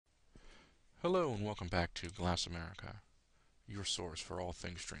Hello and welcome back to Glass America, your source for all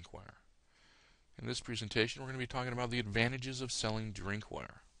things drinkware. In this presentation, we're going to be talking about the advantages of selling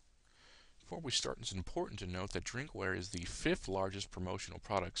drinkware. Before we start, it's important to note that drinkware is the fifth largest promotional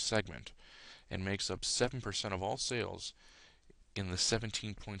product segment and makes up 7% of all sales in the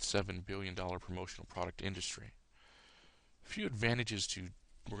 $17.7 billion promotional product industry. A few advantages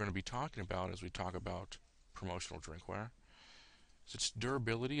we're going to be talking about as we talk about promotional drinkware. Its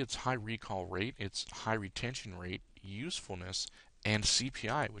durability, its high recall rate, its high retention rate, usefulness, and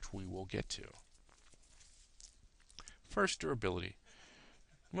CPI, which we will get to. First, durability.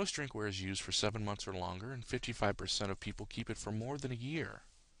 Most drinkware is used for 7 months or longer, and 55% of people keep it for more than a year.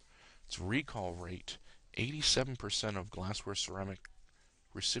 Its recall rate, 87% of glassware ceramic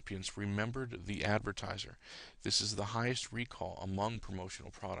recipients remembered the advertiser. This is the highest recall among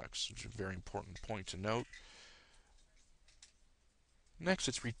promotional products, which is a very important point to note. Next,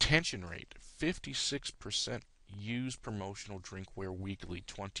 its retention rate. 56% use promotional drinkware weekly.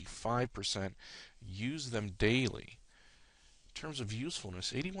 25% use them daily. In terms of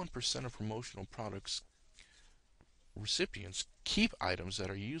usefulness, 81% of promotional products recipients keep items that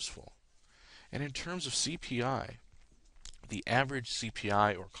are useful. And in terms of CPI, the average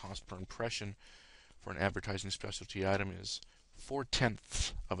CPI, or cost per impression, for an advertising specialty item is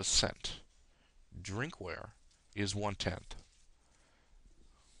 4/10 of a cent. Drinkware is 1/10.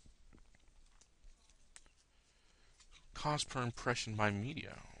 Cost per impression by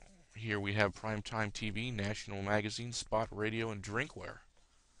media. Here we have primetime TV, national magazine, spot radio, and drinkware.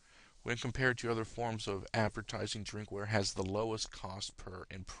 When compared to other forms of advertising, drinkware has the lowest cost per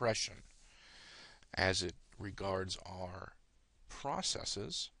impression. As it regards our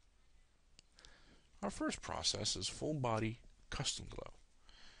processes, our first process is full body custom glow,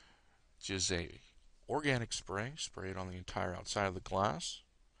 which is a organic spray sprayed on the entire outside of the glass.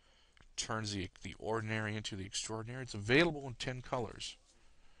 Turns the ordinary into the extraordinary. It's available in 10 colors.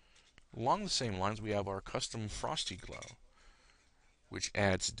 Along the same lines, we have our custom frosty glow, which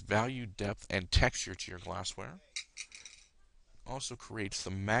adds value, depth, and texture to your glassware. Also creates the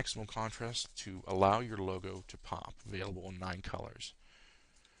maximum contrast to allow your logo to pop. Available in 9 colors.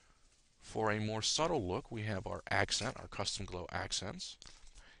 For a more subtle look, we have our accent, our custom glow accents.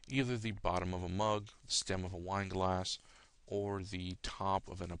 Either the bottom of a mug, the stem of a wine glass, or the top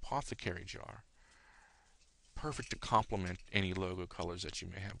of an apothecary jar. Perfect to complement any logo colors that you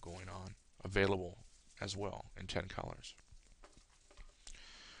may have going on. Available as well in 10 colors.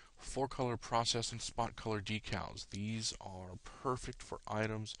 4-color process and spot color decals. These are perfect for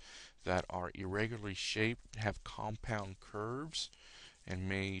items that are irregularly shaped, have compound curves, and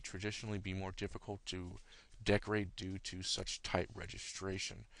may traditionally be more difficult to decorate due to such tight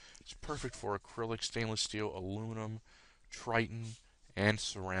registration. It's perfect for acrylic, stainless steel, aluminum, Triton, and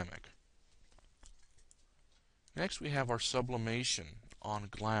ceramic. Next, we have our sublimation on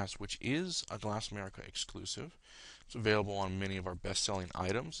glass, which is a Glass America exclusive. It's available on many of our best-selling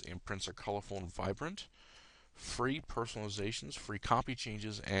items. Imprints are colorful and vibrant. Free personalizations, free copy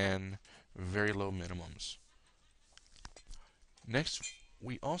changes, and very low minimums. Next,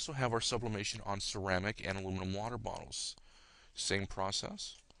 we also have our sublimation on ceramic and aluminum water bottles. Same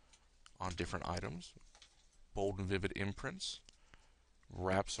process on different items. Bold and vivid imprints.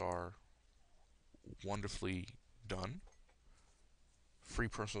 Wraps are wonderfully done. Free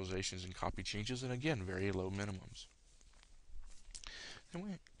personalizations and copy changes, and again, very low minimums. Then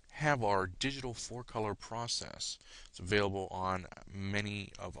we have our digital 4-color process. It's available on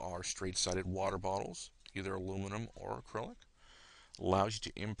many of our straight-sided water bottles, either aluminum or acrylic. Allows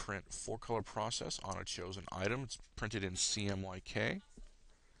you to imprint 4-color process on a chosen item. It's printed in CMYK.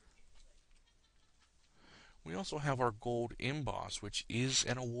 We also have our gold emboss, which is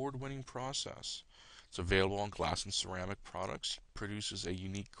an award-winning process. It's available on glass and ceramic products. Produces a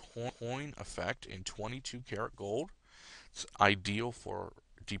unique coin effect in 22-karat gold. It's ideal for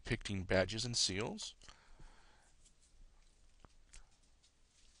depicting badges and seals.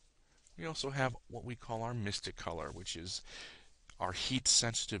 We also have what we call our mystic color, which is our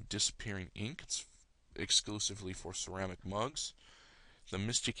heat-sensitive disappearing ink. It's exclusively for ceramic mugs. The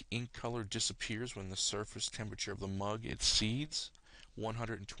mystic ink color disappears when the surface temperature of the mug exceeds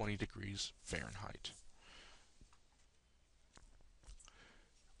 120 degrees Fahrenheit.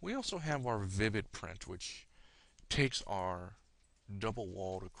 We also have our vivid print, which takes our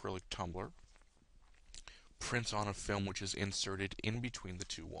double-walled acrylic tumbler, prints on a film which is inserted in between the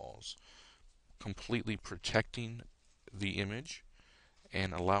two walls, completely protecting the image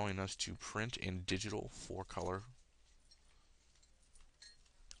and allowing us to print in digital 4-color,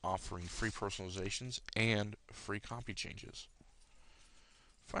 offering free personalizations and free copy changes.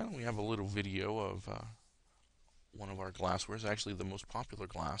 Finally, we have a little video of one of our glasswares, actually the most popular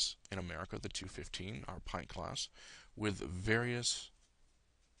glass in America, the 215, our pint glass, with various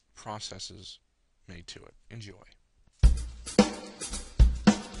processes made to it. Enjoy.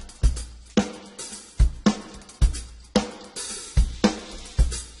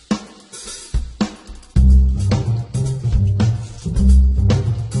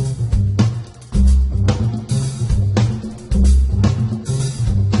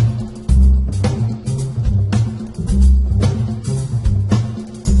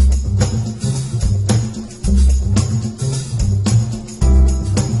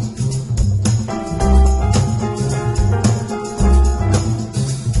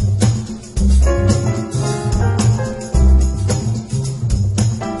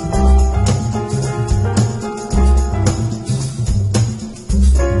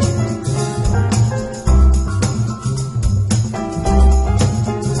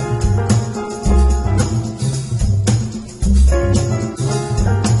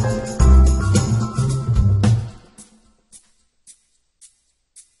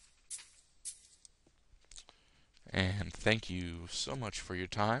 And thank you so much for your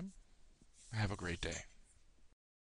time. Have a great day.